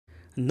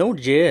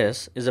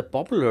Node.js is a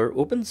popular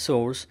open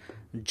source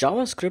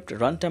JavaScript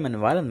runtime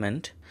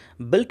environment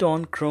built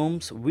on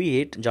Chrome's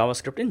V8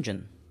 JavaScript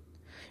engine.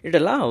 It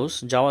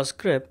allows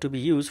JavaScript to be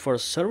used for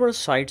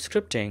server-side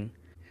scripting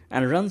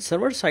and runs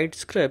server-side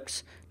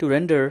scripts to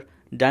render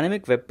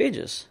dynamic web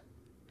pages.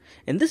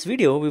 In this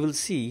video, we will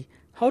see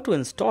how to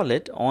install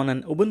it on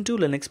an Ubuntu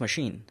Linux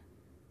machine.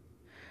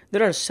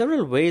 There are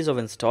several ways of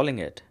installing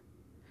it.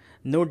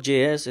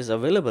 Node.js is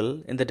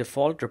available in the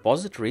default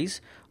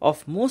repositories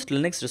of most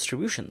Linux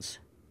distributions.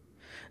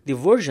 The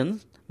version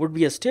would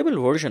be a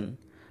stable version,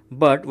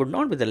 but would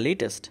not be the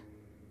latest.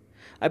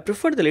 I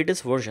prefer the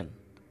latest version.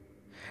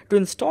 To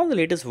install the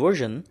latest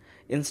version,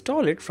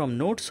 install it from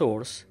Node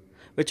source,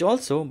 which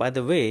also, by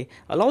the way,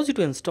 allows you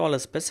to install a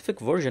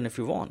specific version if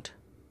you want.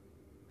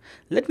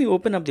 Let me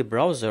open up the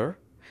browser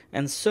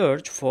and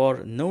search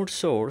for Node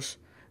source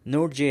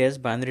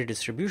Node.js binary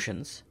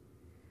distributions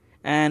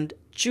and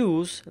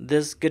choose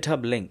this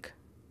GitHub link.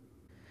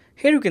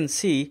 Here you can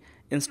see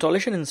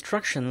installation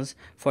instructions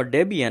for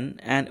Debian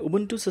and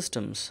Ubuntu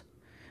systems,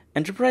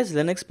 enterprise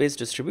Linux-based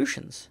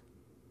distributions.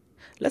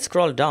 Let's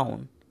scroll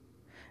down.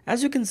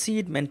 As you can see,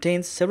 it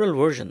maintains several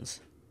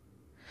versions.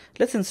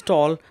 Let's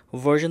install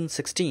version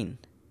 16.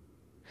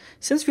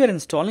 Since we are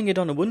installing it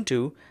on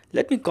Ubuntu,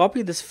 let me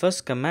copy this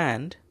first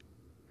command,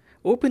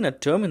 open a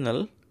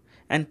terminal,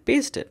 and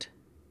paste it.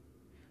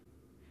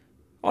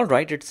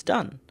 Alright, it's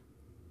done.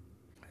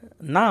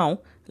 Now,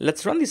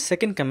 let's run the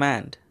second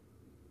command.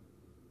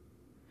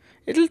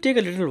 It'll take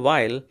a little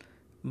while,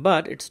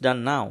 but it's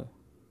done now.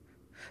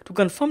 To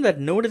confirm that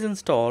Node is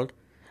installed,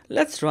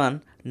 let's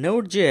run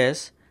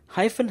node.js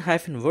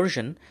 --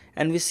 version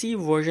and we see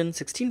version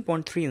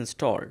 16.3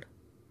 installed.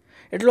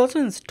 It will also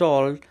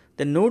install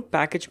the Node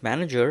Package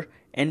Manager,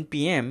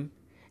 npm,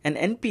 and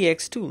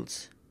npx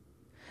tools.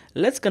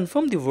 Let's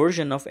confirm the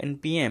version of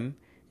npm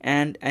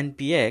and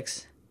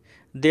npx.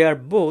 They are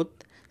both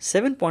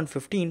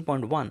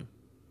 7.15.1.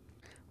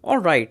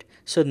 Alright,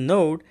 so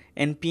Node,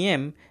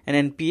 npm,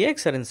 and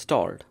npx are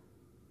installed.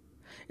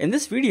 In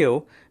this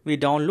video, we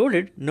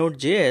downloaded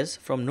Node.js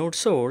from Node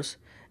source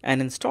and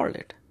installed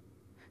it.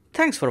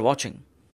 Thanks for watching.